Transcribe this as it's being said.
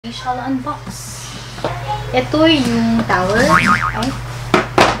we shall unbox. Ito yung tower. Ay,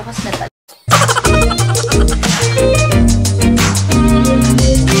 bukas na pala.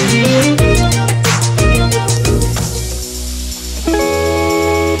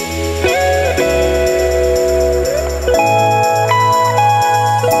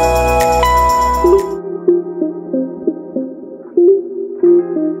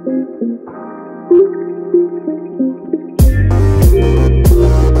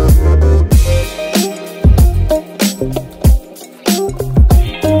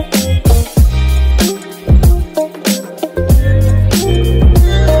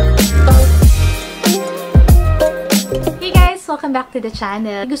 Welcome back to the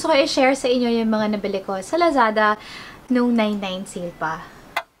channel. Gusto ko i-share sa inyo yung mga nabili ko sa Lazada nung 9.9 sale pa.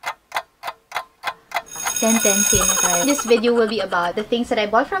 10.10 sale na tayo. This video will be about the things that I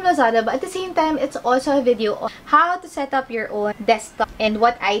bought from Lazada, but at the same time, it's also a video on how to set up your own desktop and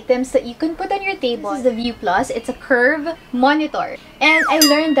what items that you can put on your table. This is the View Plus. It's a curve monitor. And I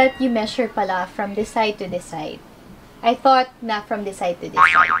learned that you measure pala from this side to this side. I thought na from this side to this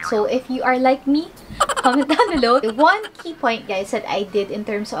side. So if you are like me, comment down below. One key point, guys, that I did in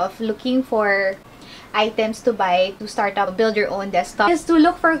terms of looking for items to buy to start up, build your own desktop, is to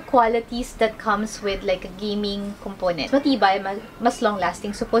look for qualities that comes with like a gaming component. Matibay, mas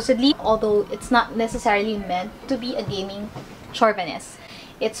long-lasting supposedly, although it's not necessarily meant to be a gaming chauvinist.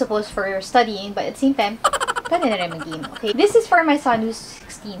 It's supposed for studying, but at the same time, pwede na rin mag-game. Okay, this is for my son who's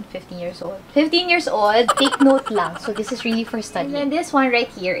 15 years old. 15 years old, take note lang. So this is really for studying. And then this one right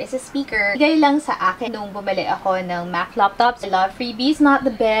here is a speaker. Bigay lang sa akin nung bumili ako ng Mac laptops. I love freebies. Not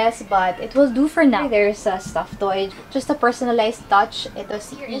the best, but it will do for now. There's a stuffed toy. Just a personalized touch. Ito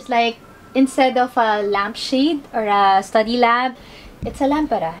here is like, instead of a lampshade or a study lamp, it's a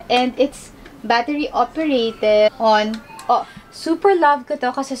lampara. And it's battery operated on off. Super love ko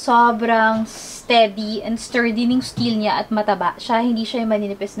to kasi sobrang steady and sturdy ng steel niya at mataba siya. Hindi siya yung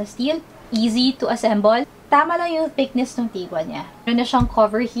maninipis na steel. Easy to assemble. Tama lang yung thickness ng tigwa niya. Meron na siyang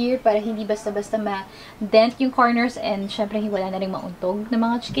cover here para hindi basta-basta ma-dent yung corners and syempre wala na rin mauntog na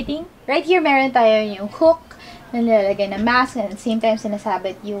mga chikiting. Right here, meron tayo yung hook na nilalagay na mask and at the same time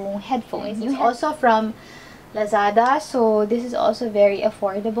sinasabit yung headphones. It's also from Lazada, so this is also very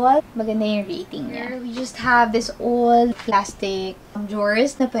affordable. Maganda yung rating niya. Here, we just have this old plastic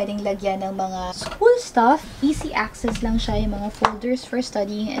drawers na pwedeng lagyan ng mga school stuff. Easy access lang siya, yung mga folders for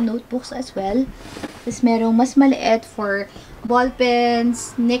studying and notebooks as well. Tapos merong mas maliit for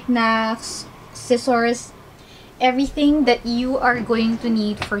ballpens, knickknacks, scissors, everything that you are going to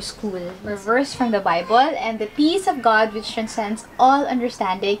need for school. Verse from the Bible, and the peace of God which transcends all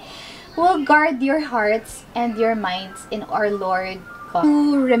understanding will guard your hearts and your minds in our Lord God.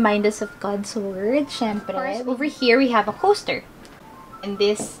 To remind us of God's word, syempre. Over here, we have a coaster. And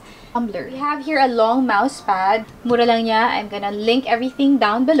this tumbler. We have here a long mouse pad. Mura lang niya. I'm gonna link everything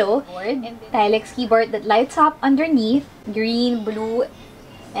down below. And Tilex keyboard that lights up underneath. Green, blue,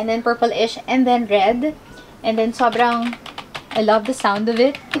 and then purple-ish, and then red. And then sobrang I love the sound of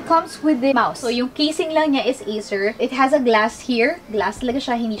it. It comes with the mouse. So, yung casing lang niya is Acer. It has a glass here. Glass talaga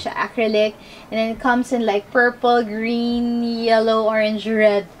siya, hindi siya acrylic. And then it comes in like purple, green, yellow, orange,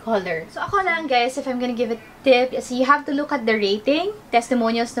 red color. So, ako lang guys, if I'm gonna give a tip, is you have to look at the rating,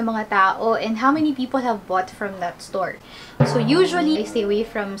 testimonials ng mga tao, and how many people have bought from that store. So, usually, I stay away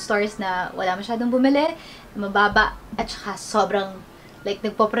from stores na wala masyadong bumili, mababa, at saka sobrang like,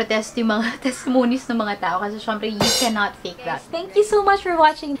 nagpo-protest yung mga testimonies ng mga tao kasi syempre, you cannot fake that. Thank you so much for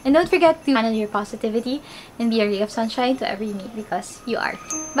watching. And don't forget to channel your positivity and be a ray of sunshine to every you meet because you are.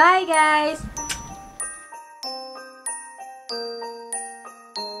 Bye, guys!